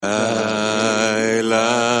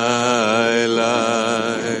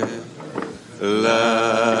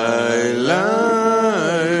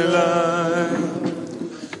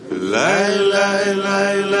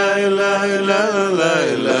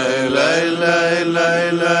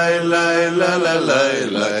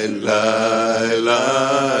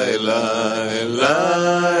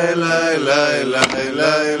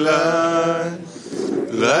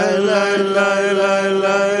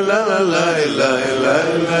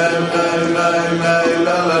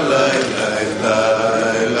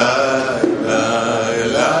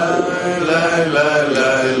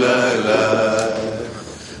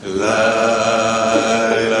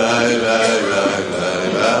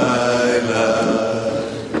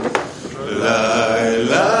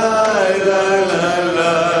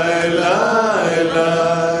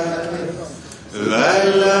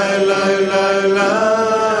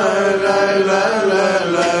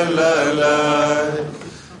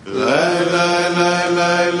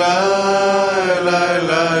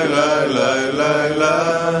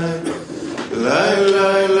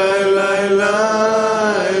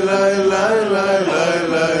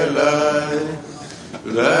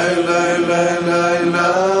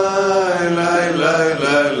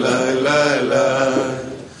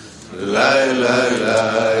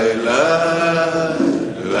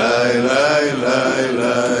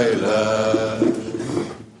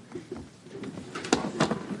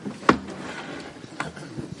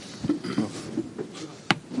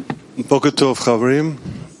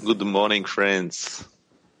Good morning, friends.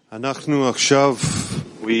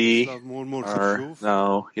 We are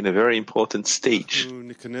now in a very important stage.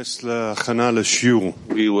 We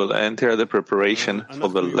will enter the preparation for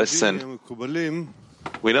the lesson.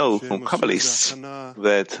 We know from Kabbalists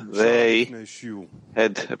that they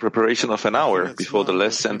had a preparation of an hour before the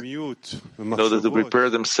lesson in order to prepare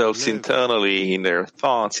themselves internally, in their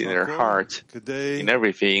thoughts, in their heart, in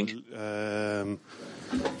everything,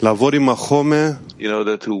 in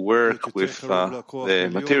order to work with the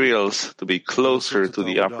materials, to be closer to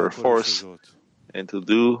the upper force, and to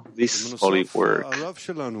do this holy work.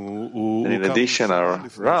 And in addition, our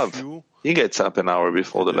Rav, he gets up an hour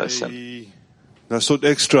before the lesson in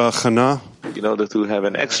order to have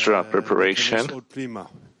an extra preparation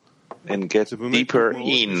and get deeper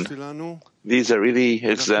in. These are really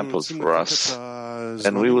examples for us,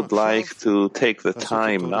 and we would like to take the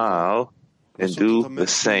time now and do the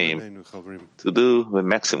same, to do the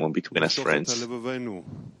maximum between us, friends, to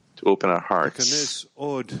open our hearts,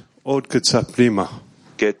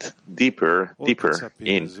 get deeper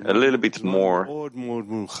in, a little bit more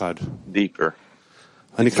deeper.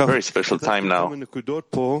 It's a very special time now.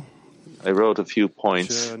 I wrote a few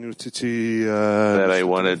points that I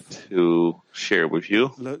wanted to share with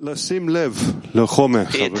you. Pay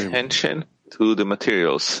attention to the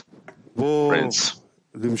materials, friends.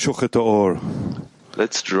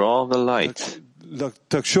 Let's draw the light.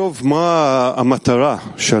 Think of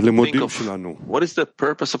what is the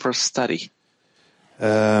purpose of our study.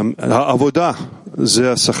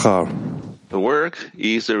 The work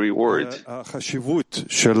is the reward. The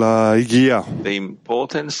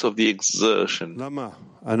importance of the exertion.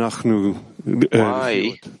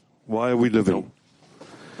 Why are we living?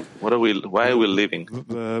 Why are we living?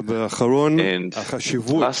 And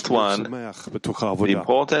last one, the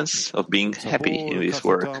importance of being happy in this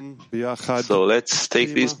work. So let's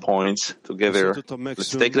take these points together.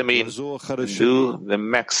 Let's take them in and do the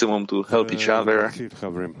maximum to help each other.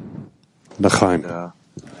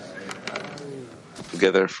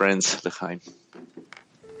 Together, friends, l'chaim.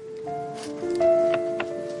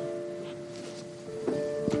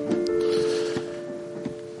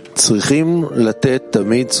 צריכים לתת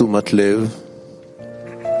תמיד תשומת לב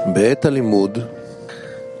בעת הלימוד.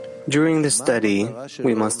 During the study,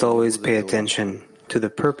 we must always pay attention to the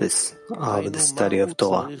purpose of the study of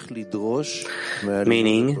Torah,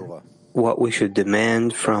 meaning what we should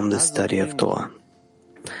demand from the study of Torah.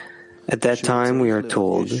 At that time, we are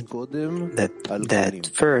told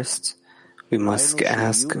that first we must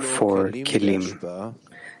ask for kelim,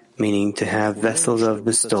 meaning to have vessels of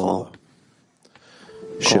bestowal,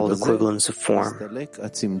 called equivalence of form,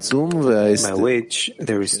 by which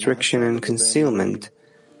the restriction and concealment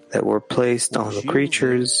that were placed on the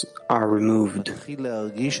creatures are removed. To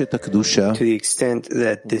the extent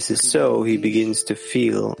that this is so, he begins to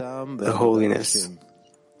feel the holiness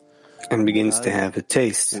and begins to have a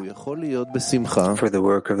taste for the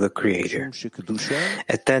work of the Creator.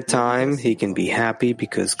 At that time, he can be happy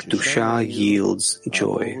because Kedusha yields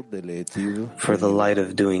joy, for the light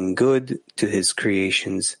of doing good to his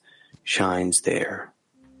creations shines there.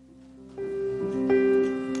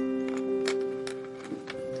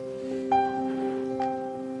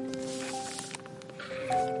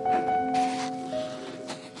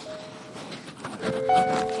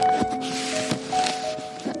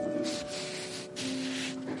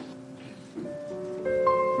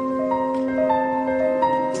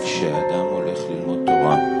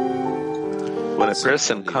 When a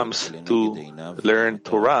person comes to learn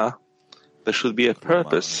Torah, there should be a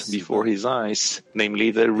purpose before his eyes,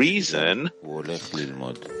 namely the reason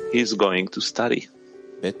he's going to study.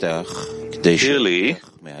 Clearly,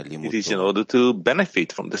 it is in order to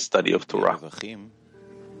benefit from the study of Torah.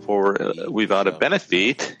 For without a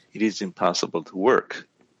benefit, it is impossible to work.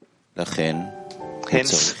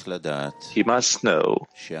 Hence, he must know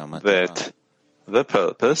that the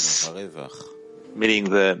purpose, meaning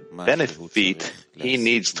the benefit he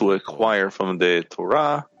needs to acquire from the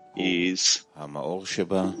Torah, is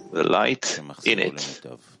the light in it,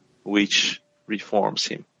 which reforms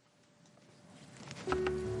him.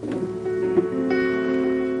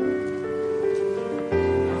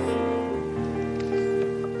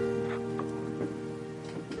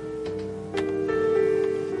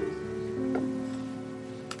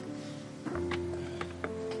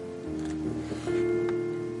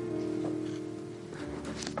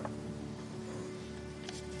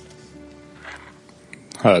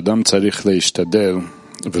 האדם צריך להשתדל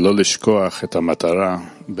ולא לשכוח את המטרה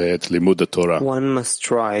בעת לימוד התורה. One must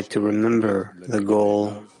try to remember the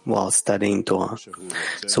goal while studying Torah,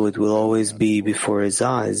 so it will always be before his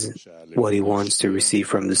eyes what he wants to receive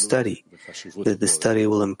from the study, that the study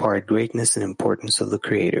will impart greatness and importance of the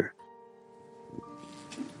Creator.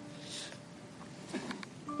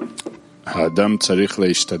 האדם צריך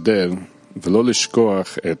להשתדל ולא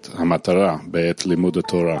לשכוח את המטרה בעת לימוד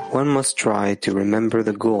התורה. One must try to remember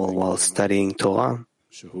the goal while studying Torah,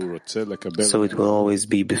 so it will always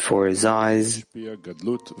be before his eyes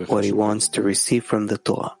what he wants to receive from the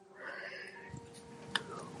Torah,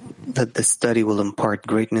 that the study will impart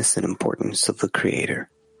greatness and importance of the Creator.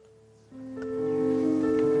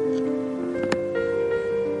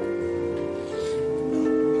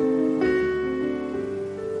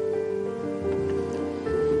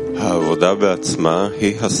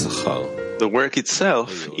 The work itself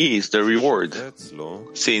is the reward,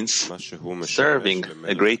 since serving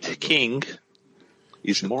a great king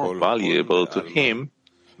is more valuable to him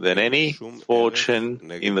than any fortune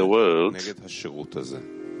in the world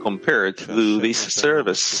compared to this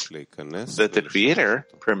service that the Creator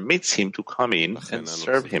permits him to come in and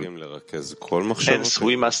serve him. Hence,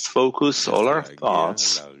 we must focus all our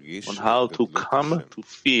thoughts on how to come to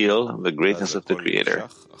feel the greatness of the Creator,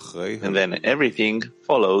 and then everything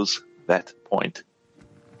follows that point.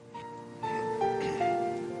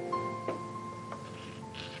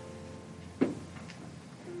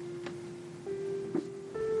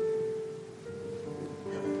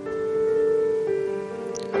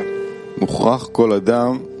 מוכרח כל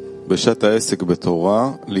אדם בשעת העסק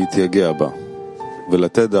בתורה להתייגע בה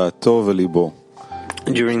ולתת דעתו וליבו.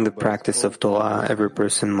 During the practice of Torah, every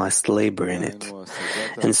person must labor in it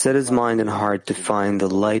and set his mind and heart to find the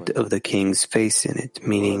light of the King's face in it,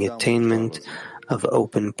 meaning attainment of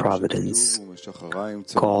open providence,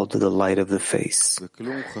 called the light of the face.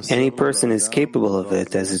 Any person is capable of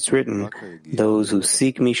it, as it's written, "Those who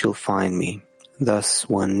seek me shall find me." Thus,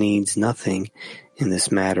 one needs nothing in this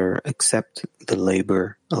matter except the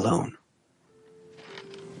labor alone.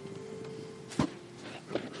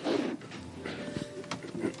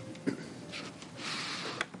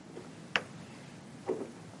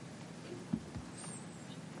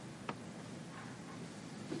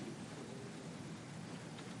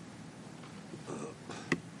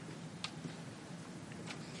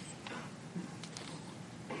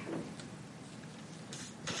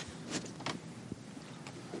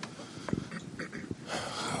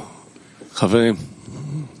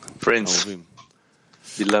 Friends,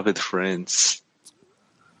 beloved friends,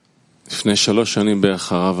 3 שנים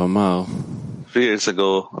בערך הרב אמר, 3 years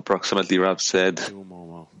ago, approximately, Rav said,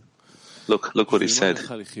 look what he said.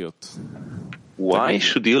 Why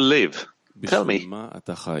should you live? Tell me,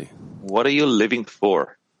 what are you living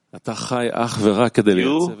for? You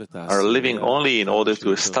are living only in order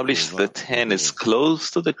to establish the 10 as close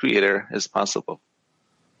to the Creator as possible.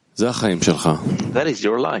 That is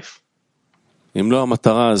your life. If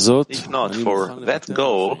not for that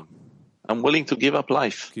goal, I'm willing to give up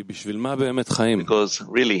life. Because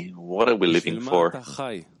really, what are we living for?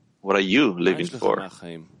 What are you living for?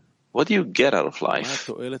 What do you get out of life?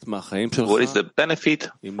 What is the benefit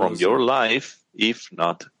from your life if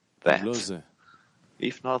not that?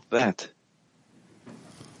 If not that.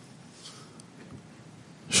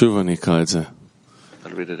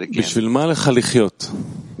 I'll read it again.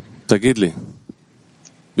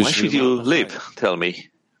 Why should you live? Tell me.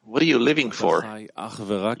 What are you living for?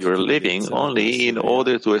 You're living only in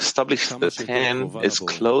order to establish the 10 as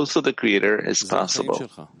close to the Creator as possible.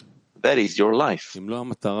 that is your life.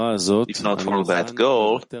 If not for that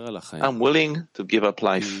goal, I'm willing to give up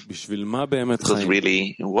life. Because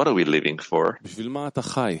really, what are we living for?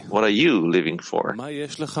 What are you living for?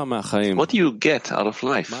 What do you get out of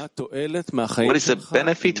life? What is the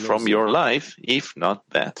benefit from your life if not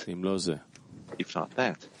that? If not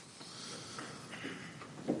that.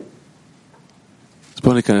 So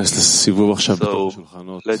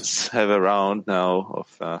let's have a round now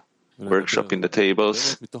of workshopping the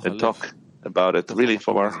tables and talk about it really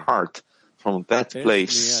from our heart, from that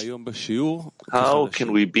place. How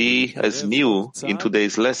can we be as new in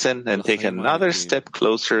today's lesson and take another step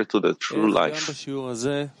closer to the true life?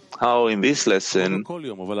 How in this lesson,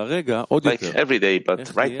 like every day,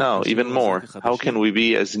 but right now even more, how can we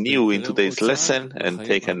be as new in today's lesson and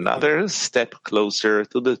take another step closer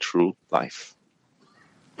to the true life?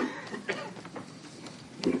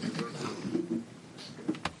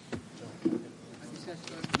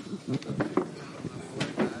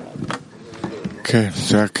 כן,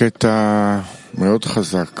 זה הקטע מאוד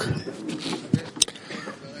חזק.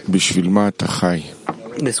 בשביל מה אתה חי?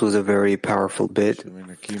 This was a very powerful bit.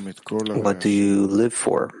 What do you live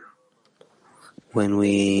for? When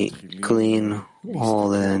we clean all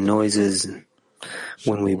the noises,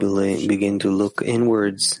 when we begin to look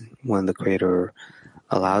inwards, when the Creator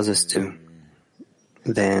allows us to,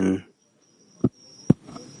 then...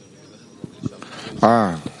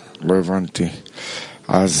 לא הבנתי.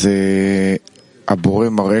 אז הבורא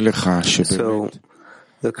מראה לך שבאמת...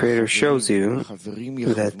 The Creator shows you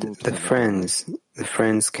that the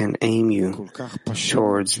friends can aim you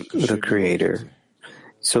towards the Creator.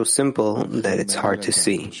 So simple that it's hard to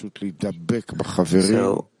see.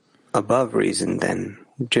 So, above reason then,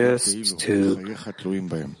 just to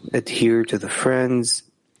adhere to the friends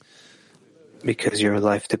because your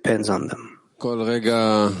life depends on them. Every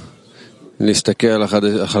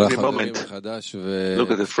moment,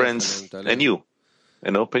 look at the friends and you,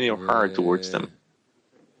 and open your heart towards them.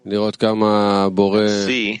 See how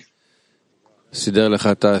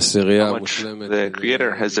much the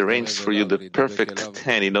Creator has arranged for you the perfect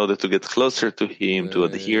 10 in order to get closer to Him, to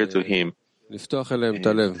adhere to Him.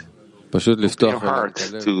 Open your heart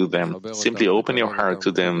to them. Simply open your heart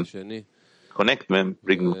to them. Connect them,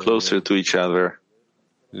 bring them closer to each other.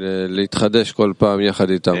 And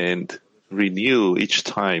renew each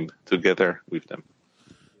time together with them.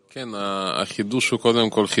 Yes,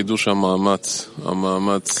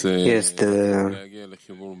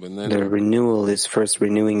 the renewal is first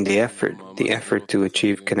renewing the effort to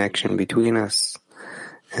achieve connection between us,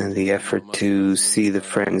 and the effort to see the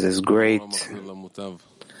friends as great,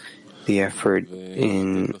 the effort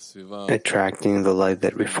in attracting the light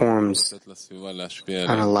that reforms,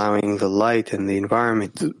 and allowing the light and the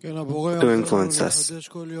environment to influence us.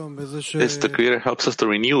 Yes, the Creator helps us to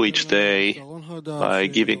renew each day by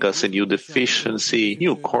giving us a new deficiency,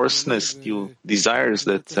 new coarseness, new desires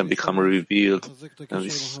that become revealed.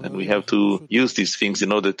 And we have to use these things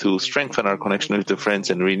in order to strengthen our connection with the friends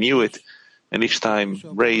and renew it, and each time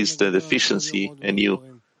raise the deficiency anew.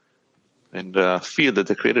 And feel that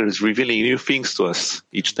the Creator is revealing new things to us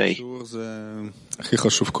each day. Most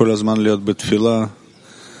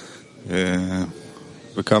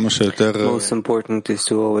important is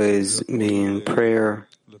to always be in prayer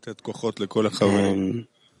and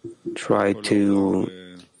try to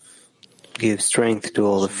give strength to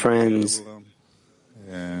all the friends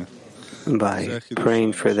by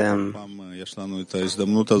praying for them. This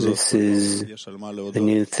is the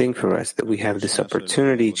new thing for us, that we have this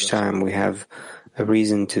opportunity each time. We have a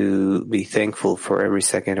reason to be thankful for every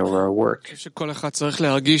second of our work. I think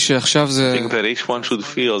that each one should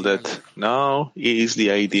feel that now is the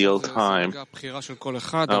ideal time.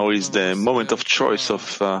 Now is the moment of choice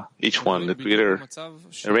of each one. The Creator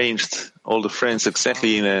arranged all the friends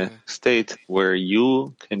exactly in a state where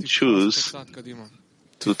you can choose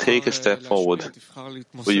to take a step forward,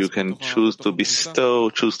 where you can choose to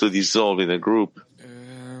bestow, choose to dissolve in a group.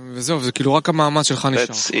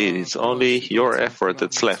 That's it. It's only your effort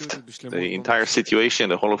that's left. The entire situation,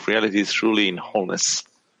 the whole of reality is truly in wholeness.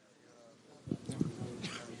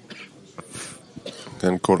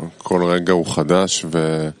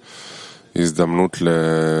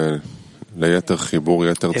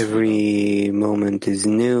 Every moment is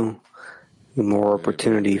new. More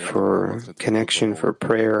opportunity for connection, for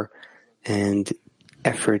prayer, and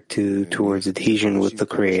effort towards adhesion with the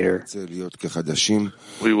Creator.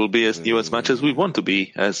 We will be as new as much as we want to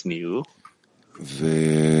be as new.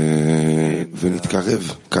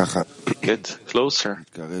 Get closer.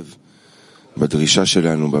 Get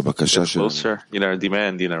closer in our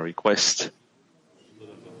demand, in our request.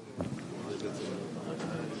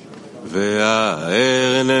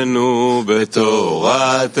 והארננו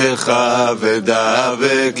בתורתך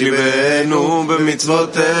ודבק ליבנו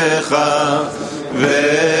במצוותיך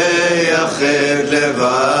ויחד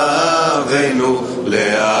לבבינו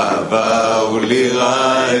לאהבה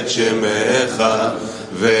וליראה את שמך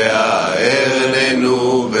והארננו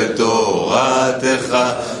בתורתך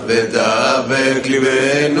ודבק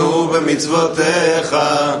ליבנו במצוותיך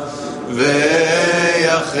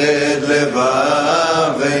ויחד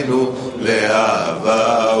לבבינו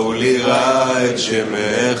לאהבה וליראה את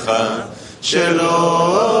שמך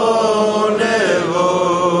שלא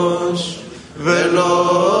נבוש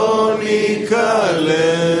ולא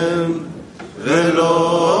ניקלם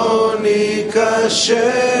ולא ניקשל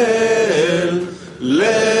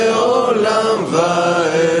לעולם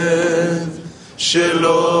ועד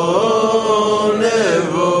שלא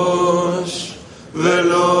נבוש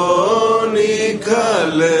ולא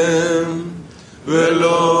ניקלם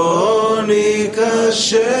ולא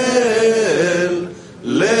ניקשל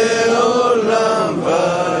לעולם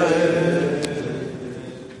ועד.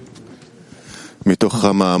 מתוך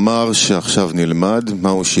המאמר שעכשיו נלמד,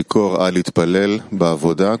 מהו שיכור אל יתפלל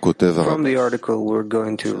בעבודה, כותב הרב. From the article we're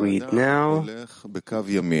going to read now, בקו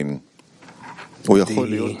ימין.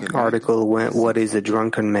 the article, What is a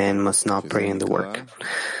drunken man must not pray in the work.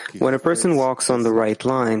 When a person walks on the right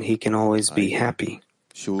line, he can always be happy,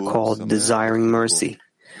 called desiring mercy.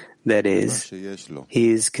 That is,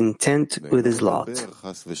 he is content with his lot,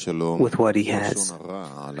 with what he has,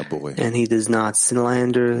 and he does not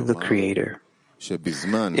slander the Creator.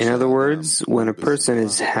 In other words, when a person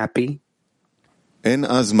is happy,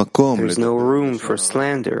 there's no room for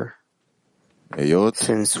slander,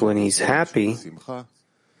 since when he's happy, he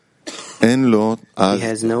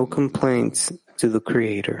has no complaints to the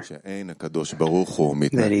Creator,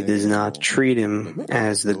 that he does not treat him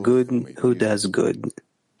as the good who does good.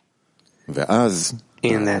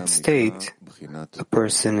 In that state, a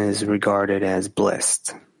person is regarded as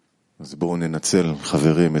blessed. So,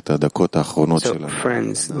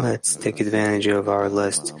 friends, let's take advantage of our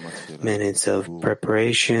last minutes of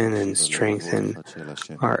preparation and strengthen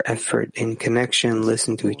our effort in connection,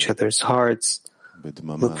 listen to each other's hearts,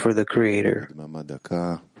 look for the Creator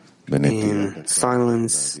in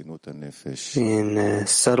silence, in a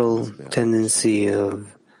subtle tendency of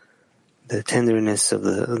the tenderness of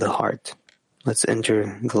the heart. Let's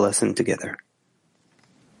enter the lesson together.